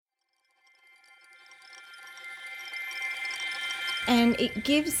and it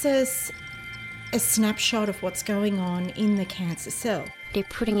gives us a snapshot of what's going on in the cancer cell. They're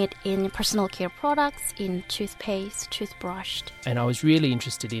putting it in personal care products, in toothpaste, toothbrush. And I was really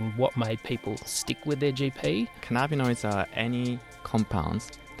interested in what made people stick with their GP. Cannabinoids are any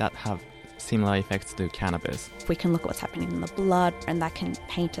compounds that have similar effects to cannabis. We can look at what's happening in the blood, and that can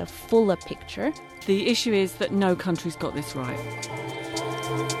paint a fuller picture. The issue is that no country's got this right.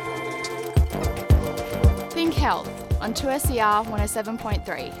 Think Health on 2SER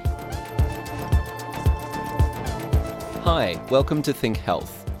 107.3. Hi, welcome to Think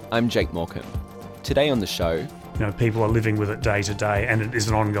Health. I'm Jake Morecambe. Today on the show... people are living with it day to day, and it is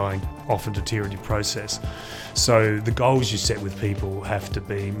an ongoing, often deteriorative process. So the goals you set with people have to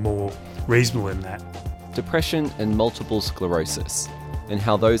be more reasonable in that. Depression and multiple sclerosis, and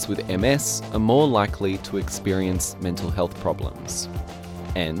how those with MS are more likely to experience mental health problems.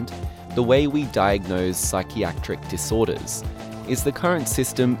 And the way we diagnose psychiatric disorders. Is the current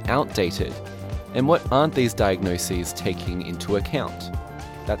system outdated? And what aren't these diagnoses taking into account?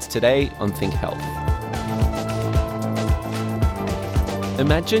 That's today on Think Health.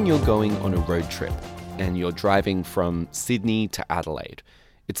 Imagine you're going on a road trip and you're driving from Sydney to Adelaide.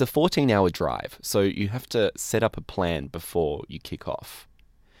 It's a 14-hour drive, so you have to set up a plan before you kick off.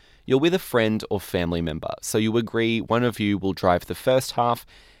 You're with a friend or family member, so you agree one of you will drive the first half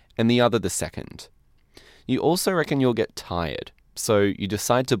and the other the second. You also reckon you'll get tired, so you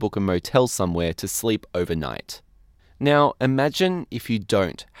decide to book a motel somewhere to sleep overnight. Now, imagine if you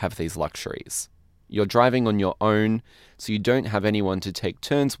don't have these luxuries. You're driving on your own, so you don't have anyone to take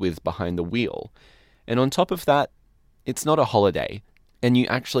turns with behind the wheel. And on top of that, it's not a holiday, and you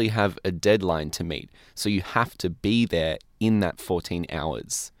actually have a deadline to meet, so you have to be there in that 14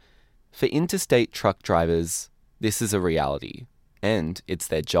 hours. For interstate truck drivers, this is a reality, and it's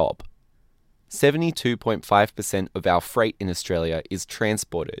their job. 72.5% of our freight in Australia is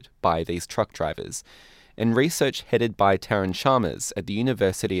transported by these truck drivers, and research headed by Taryn Chalmers at the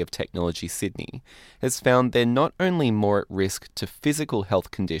University of Technology, Sydney, has found they're not only more at risk to physical health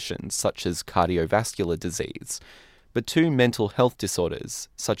conditions such as cardiovascular disease, but to mental health disorders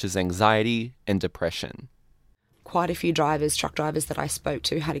such as anxiety and depression. Quite a few truck drivers that I spoke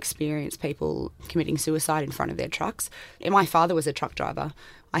to had experienced people committing suicide in front of their trucks. And my father was a truck driver.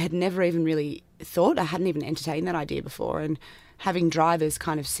 I had never even really thought, I hadn't even entertained that idea before. And having drivers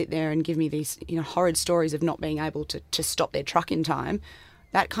kind of sit there and give me these, horrid stories of not being able to stop their truck in time,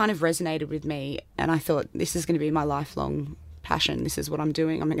 that kind of resonated with me. And I thought, this is going to be my lifelong passion. This is what I'm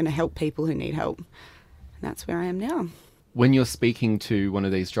doing. I'm going to help people who need help. And that's where I am now. When you're speaking to one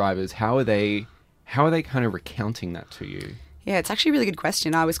of these drivers, how are they kind of recounting that to you? Yeah, it's actually a really good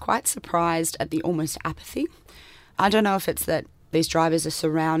question. I was quite surprised at the almost apathy. I don't know if it's that these drivers are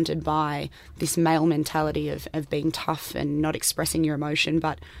surrounded by this male mentality of being tough and not expressing your emotion,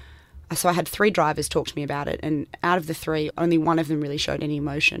 but so I had 3 drivers talk to me about it, and out of the 3, only one of them really showed any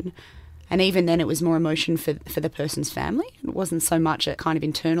emotion. And even then it was more emotion for the person's family. It wasn't so much a kind of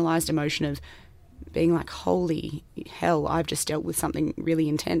internalised emotion of being like, holy hell, I've just dealt with something really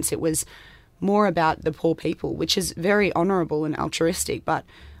intense. It was more about the poor people, which is very honourable and altruistic, but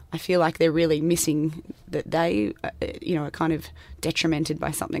I feel like they're really missing that they, are kind of detrimented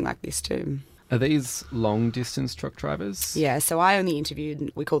by something like this too. Are these long-distance truck drivers? Yeah, so I only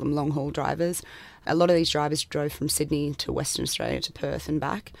interviewed, we call them long-haul drivers. A lot of these drivers drove from Sydney to Western Australia to Perth and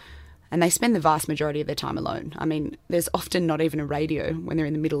back, and they spend the vast majority of their time alone. I mean, there's often not even a radio when they're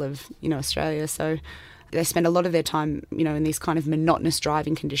in the middle of, Australia, so they spend a lot of their time, in these kind of monotonous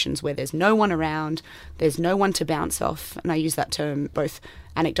driving conditions where there's no one around, there's no one to bounce off. And I use that term both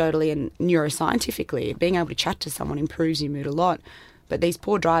anecdotally and neuroscientifically. Being able to chat to someone improves your mood a lot. But these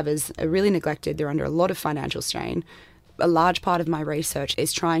poor drivers are really neglected. They're under a lot of financial strain. A large part of my research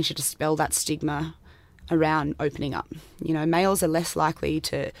is trying to dispel that stigma around opening up. Males are less likely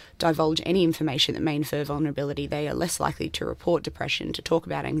to divulge any information that may infer vulnerability. They are less likely to report depression, to talk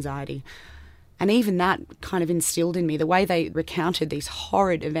about anxiety. And even that kind of instilled in me, the way they recounted these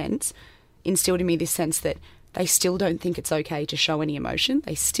horrid events, instilled in me this sense that they still don't think it's okay to show any emotion.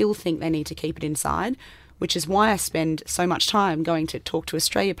 They still think they need to keep it inside, which is why I spend so much time going to talk to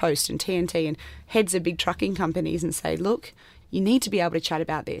Australia Post and TNT and heads of big trucking companies and say, look, you need to be able to chat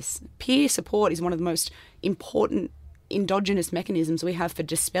about this. Peer support is one of the most important endogenous mechanisms we have for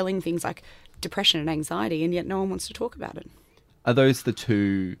dispelling things like depression and anxiety, and yet no one wants to talk about it. Are those the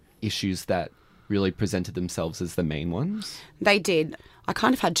 2 issues that really presented themselves as the main ones? They did. I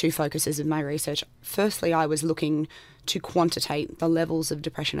kind of had 2 focuses in my research. Firstly, I was looking to quantitate the levels of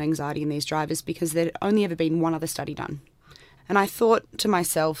depression and anxiety in these drivers because there'd only ever been one other study done. And I thought to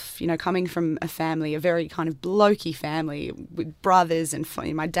myself, coming from a family, a very kind of blokey family with brothers and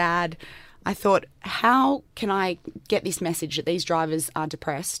my dad, I thought, how can I get this message that these drivers are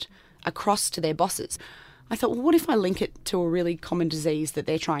depressed across to their bosses? I thought, well, what if I link it to a really common disease that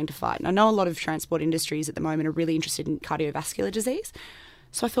they're trying to fight? And I know a lot of transport industries at the moment are really interested in cardiovascular disease.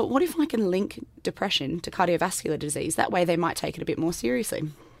 So I thought, what if I can link depression to cardiovascular disease? That way they might take it a bit more seriously.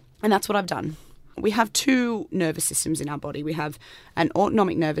 And that's what I've done. We have two nervous systems in our body. We have an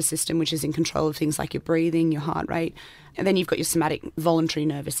autonomic nervous system, which is in control of things like your breathing, your heart rate. And then you've got your somatic voluntary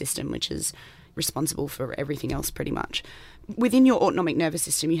nervous system, which is responsible for everything else pretty much. Within your autonomic nervous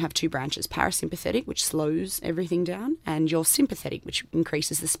system, you have two branches, parasympathetic, which slows everything down, and your sympathetic, which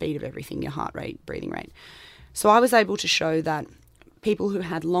increases the speed of everything, your heart rate, breathing rate. So I was able to show that people who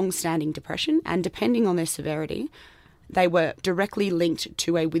had long-standing depression, and depending on their severity, they were directly linked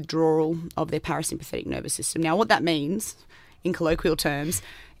to a withdrawal of their parasympathetic nervous system. Now, what that means, in colloquial terms,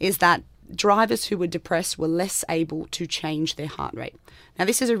 is that drivers who were depressed were less able to change their heart rate. Now,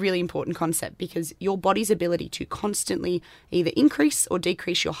 this is a really important concept because your body's ability to constantly either increase or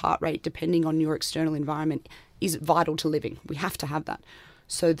decrease your heart rate depending on your external environment is vital to living. We have to have that.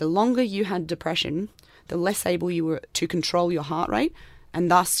 So the longer you had depression, the less able you were to control your heart rate, and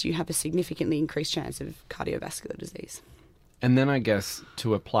thus you have a significantly increased chance of cardiovascular disease. And then I guess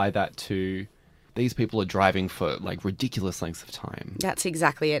to apply that to these people are driving for like ridiculous lengths of time. That's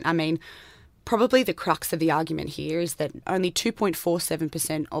exactly it. I mean, probably the crux of the argument here is that only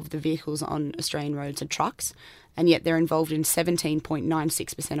 2.47% of the vehicles on Australian roads are trucks, and yet they're involved in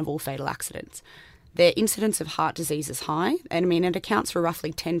 17.96% of all fatal accidents. Their incidence of heart disease is high, and I mean, it accounts for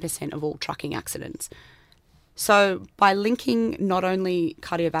roughly 10% of all trucking accidents. So by linking not only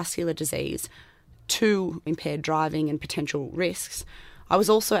cardiovascular disease to impaired driving and potential risks, I was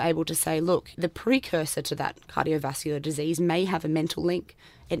also able to say, look, the precursor to that cardiovascular disease may have a mental link.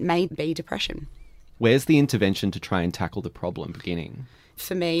 It may be depression. Where's the intervention to try and tackle the problem beginning?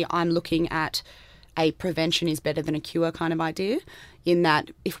 For me, I'm looking at a prevention is better than a cure kind of idea, in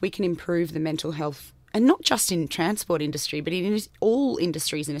that if we can improve the mental health, and not just in transport industry, but in all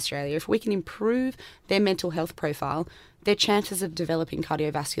industries in Australia, if we can improve their mental health profile, their chances of developing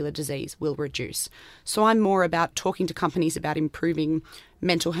cardiovascular disease will reduce. So I'm more about talking to companies about improving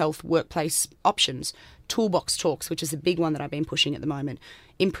mental health workplace options, toolbox talks, which is a big one that I've been pushing at the moment,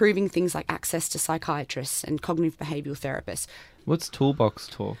 improving things like access to psychiatrists and cognitive behavioural therapists. What's Toolbox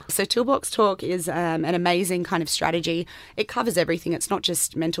Talk? So Toolbox Talk is an amazing kind of strategy. It covers everything. It's not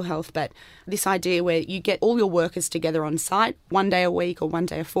just mental health, but this idea where you get all your workers together on site 1 day a week or 1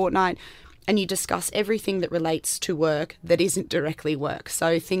 day a fortnight, and you discuss everything that relates to work that isn't directly work.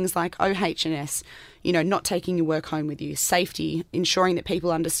 So things like OH&S, not taking your work home with you, safety, ensuring that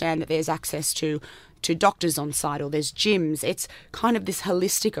people understand that there's access to doctors on site or there's gyms. It's kind of this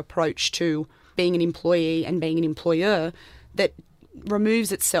holistic approach to being an employee and being an employer that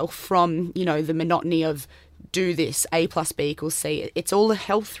removes itself from, the monotony of do this, A plus B equals C. It's all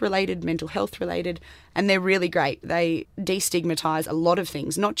health-related, mental health-related, and they're really great. They destigmatise a lot of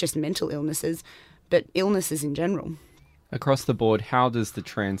things, not just mental illnesses, but illnesses in general. Across the board, how does the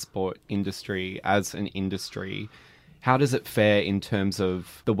transport industry, as an industry, how does it fare in terms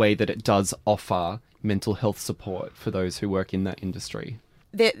of the way that it does offer mental health support for those who work in that industry?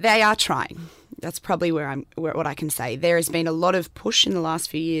 They are trying. That's probably what I can say. There has been a lot of push in the last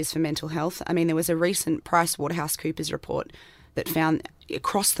few years for mental health. I mean, there was a recent PricewaterhouseCoopers report that found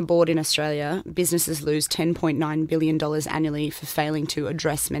across the board in Australia, businesses lose $10.9 billion annually for failing to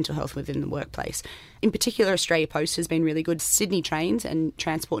address mental health within the workplace. In particular, Australia Post has been really good. Sydney Trains and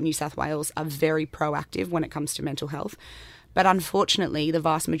Transport New South Wales are very proactive when it comes to mental health. But unfortunately, the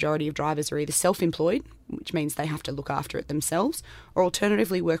vast majority of drivers are either self-employed, which means they have to look after it themselves, or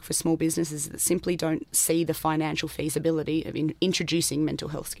alternatively work for small businesses that simply don't see the financial feasibility of introducing mental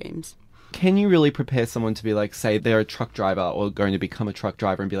health schemes. Can you really prepare someone to be like, say they're a truck driver or going to become a truck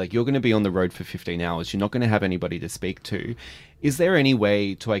driver and be like, you're going to be on the road for 15 hours, you're not going to have anybody to speak to. Is there any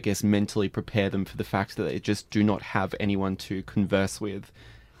way to, I guess, mentally prepare them for the fact that they just do not have anyone to converse with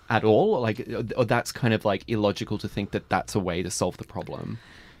at all? Or that's kind of like illogical to think that that's a way to solve the problem?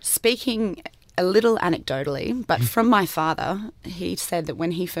 Speaking a little anecdotally, but from my father, he said that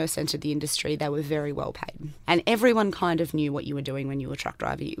when he first entered the industry, they were very well paid. And everyone kind of knew what you were doing when you were a truck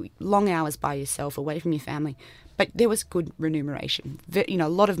driver. Long hours by yourself, away from your family. But there was good remuneration, a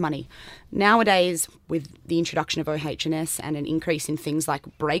lot of money. Nowadays, with the introduction of OH&S and an increase in things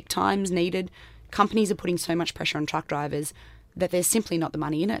like break times needed, companies are putting so much pressure on truck drivers that there's simply not the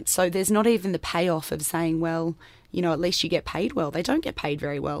money in it. So there's not even the payoff of saying, well, at least you get paid well. They don't get paid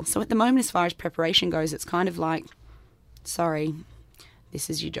very well. So at the moment, as far as preparation goes, it's kind of like, sorry, this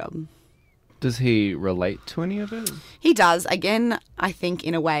is your job. Does he relate to any of it? He does. Again, I think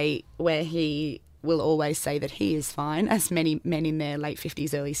in a way where he will always say that he is fine, as many men in their late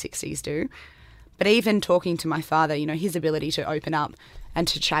 50s, early 60s do. But even talking to my father, you know, his ability to open up and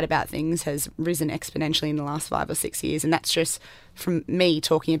to chat about things has risen exponentially in the last 5 or 6 years. And that's just from me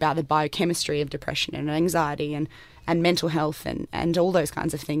talking about the biochemistry of depression and anxiety and mental health and all those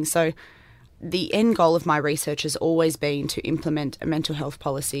kinds of things. So the end goal of my research has always been to implement a mental health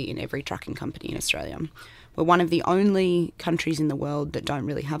policy in every trucking company in Australia. We're one of the only countries in the world that don't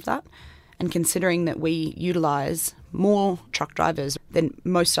really have that. And considering that we utilise more truck drivers than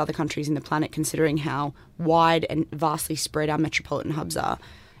most other countries in the planet, considering how wide and vastly spread our metropolitan hubs are,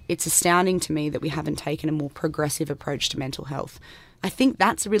 it's astounding to me that we haven't taken a more progressive approach to mental health. I think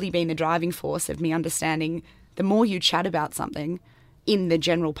that's really been the driving force of me understanding the more you chat about something in the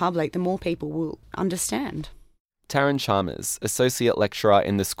general public, the more people will understand. Taryn Chalmers, Associate Lecturer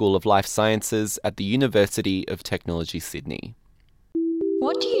in the School of Life Sciences at the University of Technology, Sydney.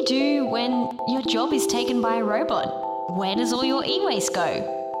 What do you do when your job is taken by a robot? Where does all your e-waste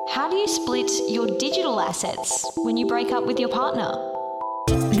go? How do you split your digital assets when you break up with your partner?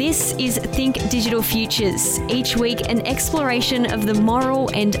 This is Think Digital Futures. Each week, an exploration of the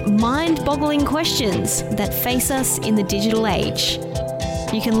moral and mind-boggling questions that face us in the digital age.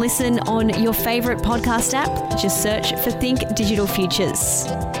 You can listen on your favourite podcast app. Just search for Think Digital Futures.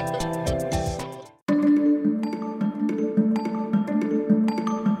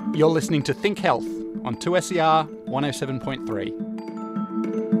 You're listening to Think Health on 2SER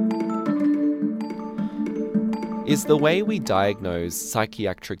 107.3. Is the way we diagnose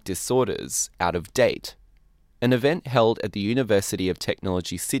psychiatric disorders out of date? An event held at the University of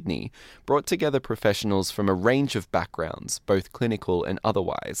Technology, Sydney, brought together professionals from a range of backgrounds, both clinical and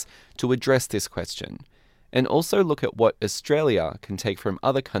otherwise, to address this question, and also look at what Australia can take from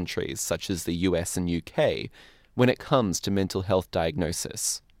other countries such as the US and UK when it comes to mental health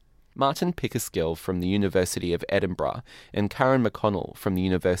diagnosis. Martin Pickersgill from the University of Edinburgh and Karen McConnell from the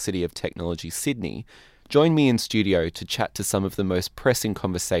University of Technology, Sydney, joined me in studio to chat to some of the most pressing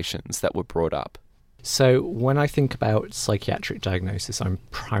conversations that were brought up. So when I think about psychiatric diagnosis, I'm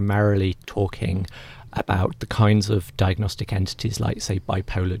primarily talking about the kinds of diagnostic entities like, say,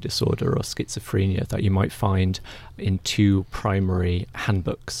 bipolar disorder or schizophrenia that you might find in two primary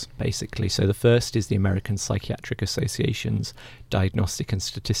handbooks, basically. So the first is the American Psychiatric Association's Diagnostic and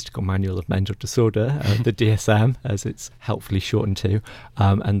Statistical Manual of Mental Disorder, the DSM, as it's helpfully shortened to,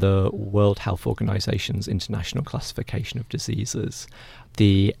 and the World Health Organization's International Classification of Diseases.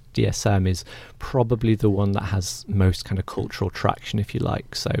 The DSM is probably the one that has most kind of cultural traction, if you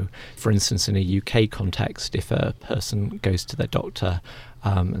like. So, for instance, in a UK context, if a person goes to their doctor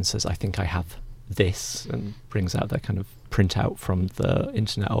and says, I think I have this, and brings out their kind of printout from the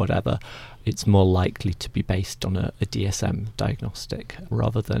internet or whatever, it's more likely to be based on a DSM diagnostic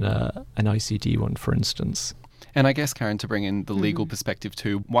rather than an ICD one, for instance. And I guess, Karen, to bring in the legal perspective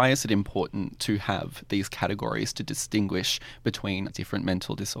too, why is it important to have these categories to distinguish between different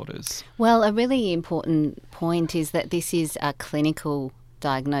mental disorders? Well, a really important point is that this is a clinical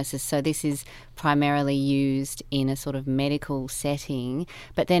diagnosis. So this is primarily used in a sort of medical setting,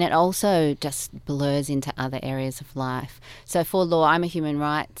 but then it also just blurs into other areas of life. So for law, I'm a human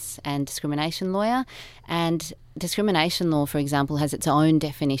rights and discrimination lawyer, and discrimination law, for example, has its own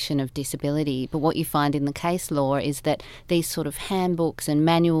definition of disability, but what you find in the case law is that these sort of handbooks and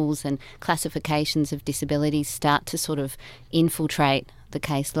manuals and classifications of disabilities start to sort of infiltrate the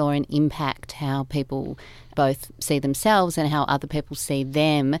case law and impact how people both see themselves and how other people see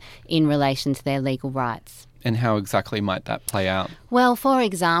them in relation to their legal rights. And how exactly might that play out? Well, for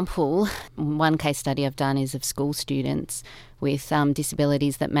example, one case study I've done is of school students with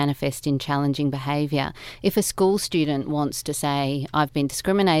disabilities that manifest in challenging behaviour. If a school student wants to say, I've been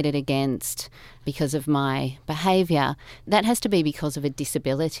discriminated against because of my behaviour, that has to be because of a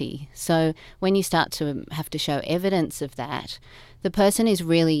disability. So when you start to have to show evidence of that, the person is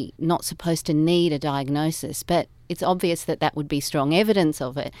really not supposed to need a diagnosis, but it's obvious that that would be strong evidence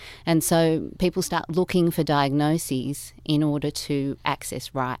of it. And so people start looking for diagnoses in order to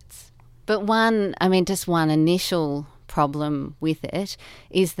access rights. But one initial problem with it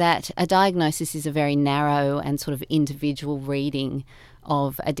is that a diagnosis is a very narrow and sort of individual reading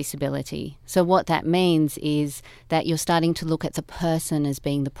of a disability. So what that means is that you're starting to look at the person as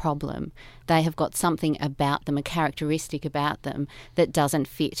being the problem. they have got something about them, a characteristic about them that doesn't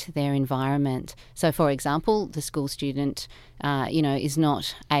fit their environment. So, for example, the school student, is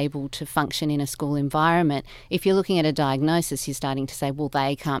not able to function in a school environment. If you're looking at a diagnosis, you're starting to say, well,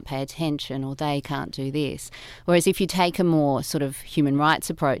 they can't pay attention or they can't do this. Whereas if you take a more sort of human rights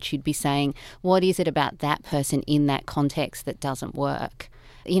approach, you'd be saying, what is it about that person in that context that doesn't work?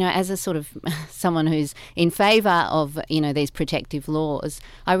 As a sort of someone who's in favour of, these protective laws,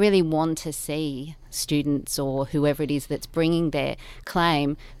 I really want to see students or whoever it is that's bringing their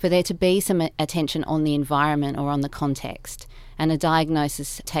claim for there to be some attention on the environment or on the context. And a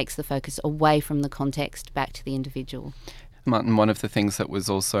diagnosis takes the focus away from the context back to the individual. Martin, one of the things that was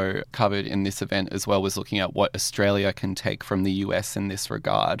also covered in this event as well was looking at what Australia can take from the US in this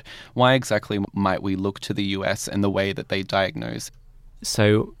regard. Why exactly might we look to the US and the way that they diagnose?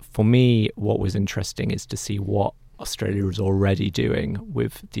 So for me, what was interesting is to see what Australia is already doing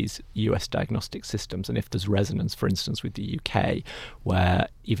with these US diagnostic systems, and if there's resonance, for instance, with the UK, where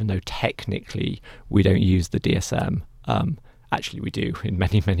even though technically we don't use the DSM, actually we do in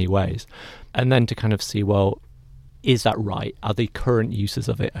many, many ways. And then to kind of see, well, is that right? Are the current uses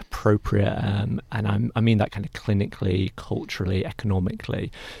of it appropriate? And I mean that kind of clinically, culturally,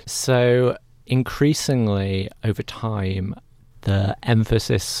 economically. So increasingly over time, the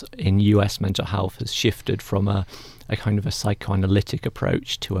emphasis in US mental health has shifted from a kind of a psychoanalytic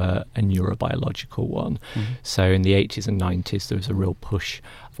approach to a neurobiological one. Mm-hmm. So in the 80s and 90s, there was a real push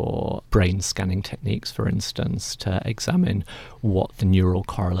for brain scanning techniques, for instance, to examine what the neural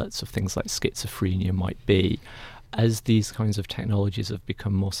correlates of things like schizophrenia might be. As these kinds of technologies have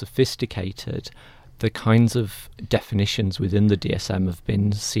become more sophisticated, the kinds of definitions within the DSM have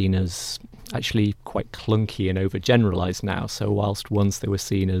been seen as actually quite clunky and overgeneralized now. So whilst once they were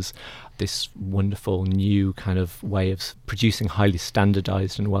seen as this wonderful new kind of way of producing highly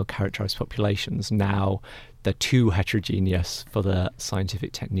standardized and well-characterized populations, now they're too heterogeneous for the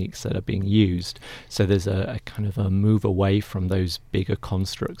scientific techniques that are being used. So there's a kind of a move away from those bigger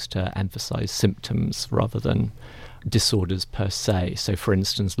constructs to emphasize symptoms rather than disorders per se. So for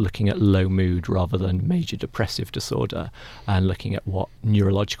instance, looking at low mood rather than major depressive disorder, and looking at what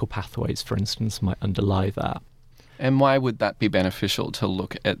neurological pathways, for instance, might underlie that. And why would that be beneficial to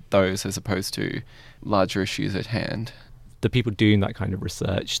look at those as opposed to larger issues at hand? The people doing that kind of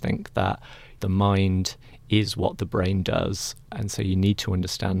research think that the mind is what the brain does, and so you need to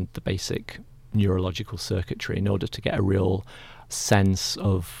understand the basic neurological circuitry in order to get a real sense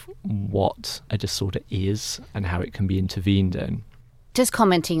of what a disorder is and how it can be intervened in. Just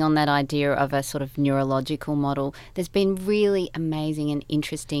commenting on that idea of a sort of neurological model, there's been really amazing and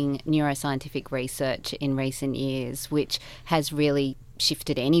interesting neuroscientific research in recent years which has really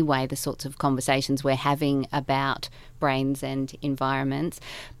shifted anyway the sorts of conversations we're having about brains and environments.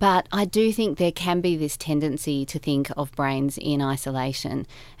 But I do think there can be this tendency to think of brains in isolation.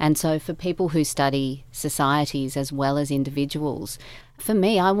 And so for people who study societies as well as individuals, for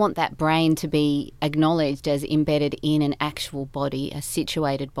me, I want that brain to be acknowledged as embedded in an actual body, a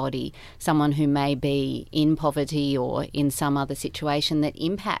situated body, someone who may be in poverty or in some other situation that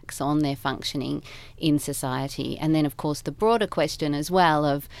impacts on their functioning in society. And then, of course, the broader question as well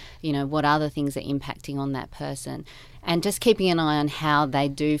of, what other things are impacting on that person. And just keeping an eye on how they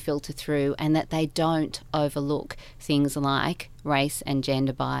do filter through and that they don't overlook things like race and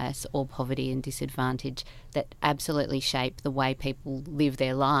gender bias or poverty and disadvantage that absolutely shape the way people live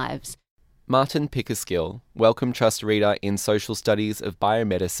their lives. Martin Pickersgill, Wellcome Trust Reader in Social Studies of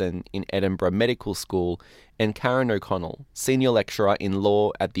Biomedicine in Edinburgh Medical School, and Karen O'Connell, Senior Lecturer in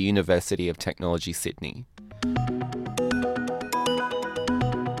Law at the University of Technology, Sydney.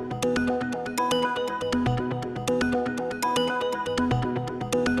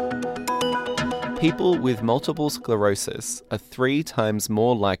 People with multiple sclerosis are 3 times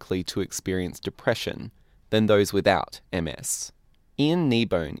more likely to experience depression than those without MS. Ian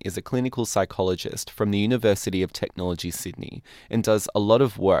Kneebone is a clinical psychologist from the University of Technology, Sydney, and does a lot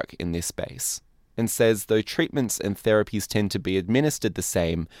of work in this space, and says though treatments and therapies tend to be administered the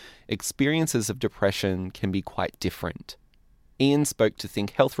same, experiences of depression can be quite different. Ian spoke to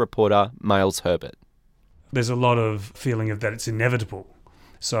Think Health reporter Miles Herbert. There's a lot of feeling of that it's inevitable.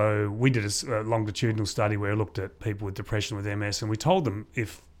 So we did a longitudinal study where we looked at people with depression with MS, and we told them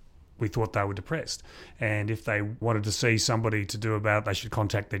if we thought they were depressed, and if they wanted to see somebody to do about it, they should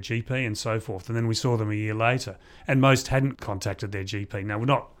contact their GP and so forth. And then we saw them a year later, and most hadn't contacted their GP. Now, we're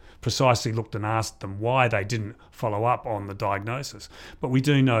not precisely looked and asked them why they didn't follow up on the diagnosis, but we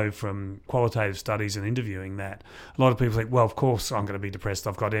do know from qualitative studies and interviewing that a lot of people think, well, of course I'm going to be depressed,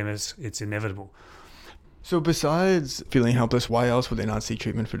 I've got MS, it's inevitable. So besides feeling helpless, why else would they not seek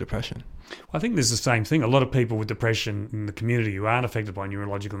treatment for depression? I think there's the same thing. A lot of people with depression in the community who aren't affected by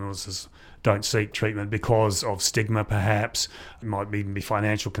neurological illnesses don't seek treatment because of stigma, perhaps. It might even be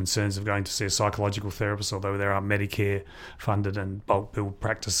financial concerns of going to see a psychological therapist, although there are Medicare funded and bulk bill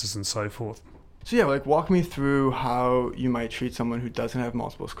practices and so forth. So yeah, like walk me through how you might treat someone who doesn't have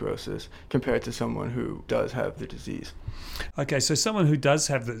multiple sclerosis compared to someone who does have the disease. Okay, so someone who does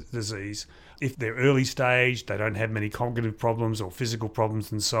have the disease, if they're early stage, they don't have many cognitive problems or physical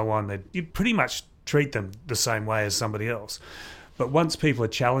problems and so on, you pretty much treat them the same way as somebody else. But once people are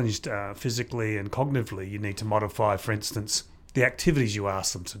challenged physically and cognitively, you need to modify, for instance, the activities you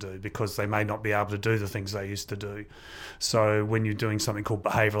ask them to do, because they may not be able to do the things they used to do. So when you're doing something called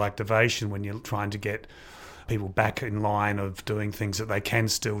behavioural activation, when you're trying to get people back in line of doing things that they can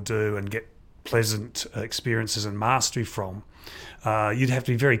still do and get pleasant experiences and mastery from, you'd have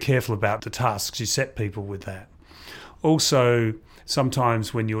to be very careful about the tasks you set people with that. Also,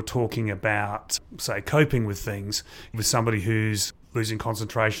 sometimes when you're talking about, say, coping with things, with somebody who's losing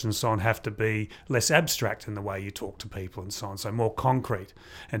concentration and so on, have to be less abstract in the way you talk to people and so on, so more concrete,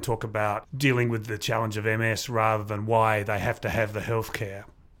 and talk about dealing with the challenge of MS rather than why they have to have the healthcare.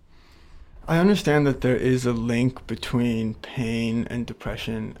 I understand that there is a link between pain and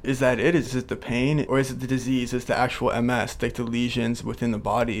depression. Is that it? Is it the pain, or is it the disease? Is the actual MS, like the lesions within the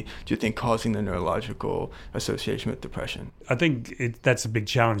body, do you think causing the neurological association with depression? I think that's a big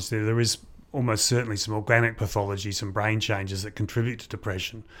challenge there. There is almost certainly some organic pathology, some brain changes that contribute to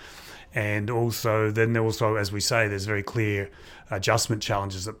depression. And also, as we say, there's very clear adjustment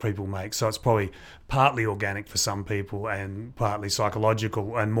challenges that people make. So it's probably partly organic for some people and partly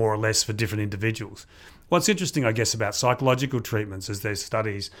psychological, and more or less for different individuals. What's interesting, I guess, about psychological treatments is there's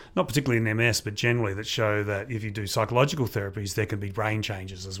studies, not particularly in MS, but generally, that show that if you do psychological therapies, there can be brain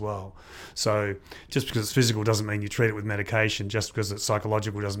changes as well. So just because it's physical doesn't mean you treat it with medication. Just because it's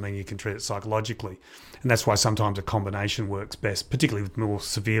psychological doesn't mean you can treat it psychologically. And that's why sometimes a combination works best, particularly with more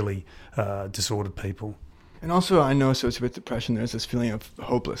severely disordered people. And also, I know associated with depression, there's this feeling of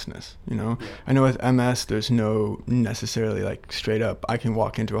hopelessness, you know? Yeah. I know with MS, there's no necessarily like straight up, I can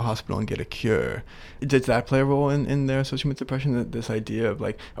walk into a hospital and get a cure. Does that play a role in their association with depression, this idea of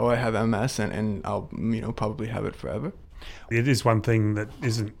like, oh, I have MS and I'll, probably have it forever? It is one thing that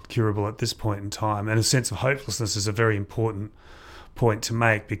isn't curable at this point in time. And a sense of hopelessness is a very important point to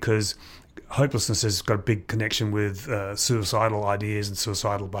make, because hopelessness has got a big connection with suicidal ideas and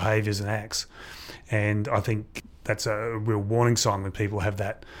suicidal behaviours and acts. And I think that's a real warning sign when people have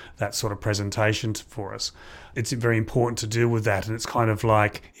that sort of presentation for us. It's very important to deal with that. And it's kind of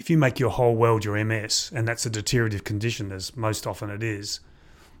like, if you make your whole world your MS, and that's a deteriorative condition, as most often it is,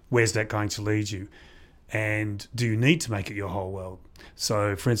 where's that going to lead you? And do you need to make it your whole world?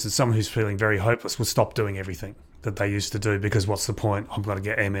 So, for instance, someone who's feeling very hopeless will stop doing everything that they used to do, because what's the point? I'm going to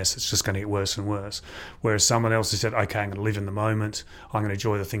get MS, it's just going to get worse and worse. Whereas someone else has said, okay, I'm going to live in the moment, I'm going to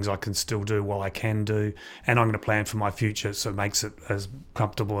enjoy the things I can still do while I can do, and I'm going to plan for my future, so it makes it as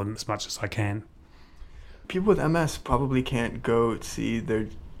comfortable and as much as I can. People with MS probably can't go see their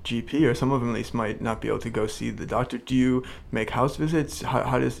GP, or some of them at least might not be able to go see the doctor. Do you make house visits?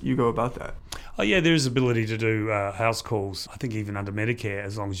 How does you go about that? Oh yeah, there is ability to do house calls, I think even under Medicare,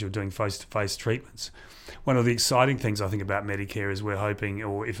 as long as you're doing face-to-face treatments. One of the exciting things I think about Medicare is we're hoping,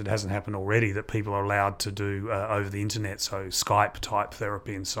 or if it hasn't happened already, that people are allowed to do over the internet, so Skype type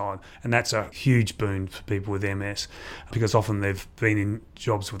therapy and so on. And that's a huge boon for people with MS, because often they've been in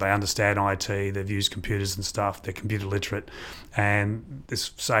jobs where they understand IT, they've used computers and stuff, they're computer literate, and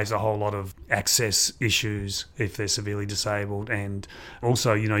this saves a whole lot of access issues if they're severely disabled. And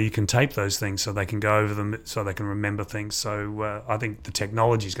also, you can tape those things so they can go over them, so they can remember things. So I think the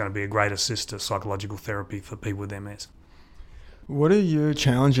technology is going to be a great assist to psychological therapy for people with MS. What are your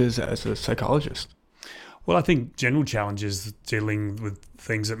challenges as a psychologist? Well, I think general challenges dealing with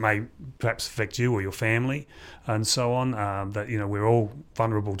things that may perhaps affect you or your family and so on, that, we're all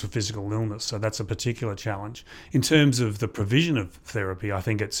vulnerable to physical illness, so that's a particular challenge. In terms of the provision of therapy, I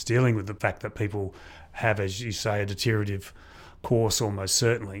think it's dealing with the fact that people have, as you say, a deteriorative course almost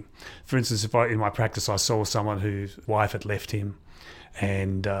certainly. For instance, in my practice I saw someone whose wife had left him,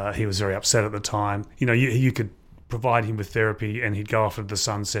 and he was very upset at the time. You could provide him with therapy and he'd go off into the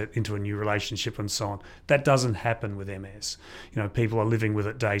sunset into a new relationship and so on. That doesn't happen with MS. People are living with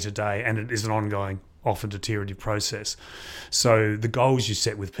it day to day, and it is an ongoing, often deteriorative process. So the goals you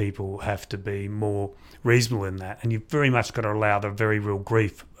set with people have to be more reasonable in that, and you've very much got to allow the very real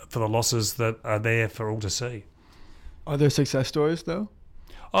grief for the losses that are there for all to see. Are there success stories though?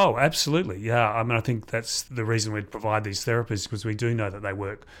 Oh, absolutely. Yeah. I mean, I think that's the reason we provide these therapies, because we do know that they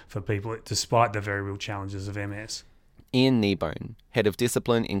work for people despite the very real challenges of MS. Ian Kneebone, Head of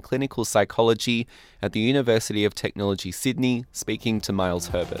Discipline in Clinical Psychology at the University of Technology, Sydney, speaking to Miles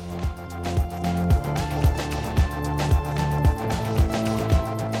Herbert.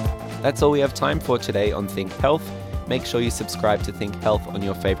 That's all we have time for today on Think Health. Make sure you subscribe to Think Health on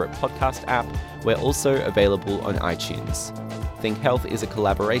your favourite podcast app. We're also available on iTunes. Think Health is a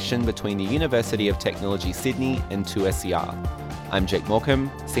collaboration between the University of Technology Sydney and 2SER. I'm Jake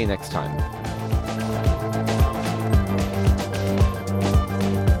Morecambe. See you next time.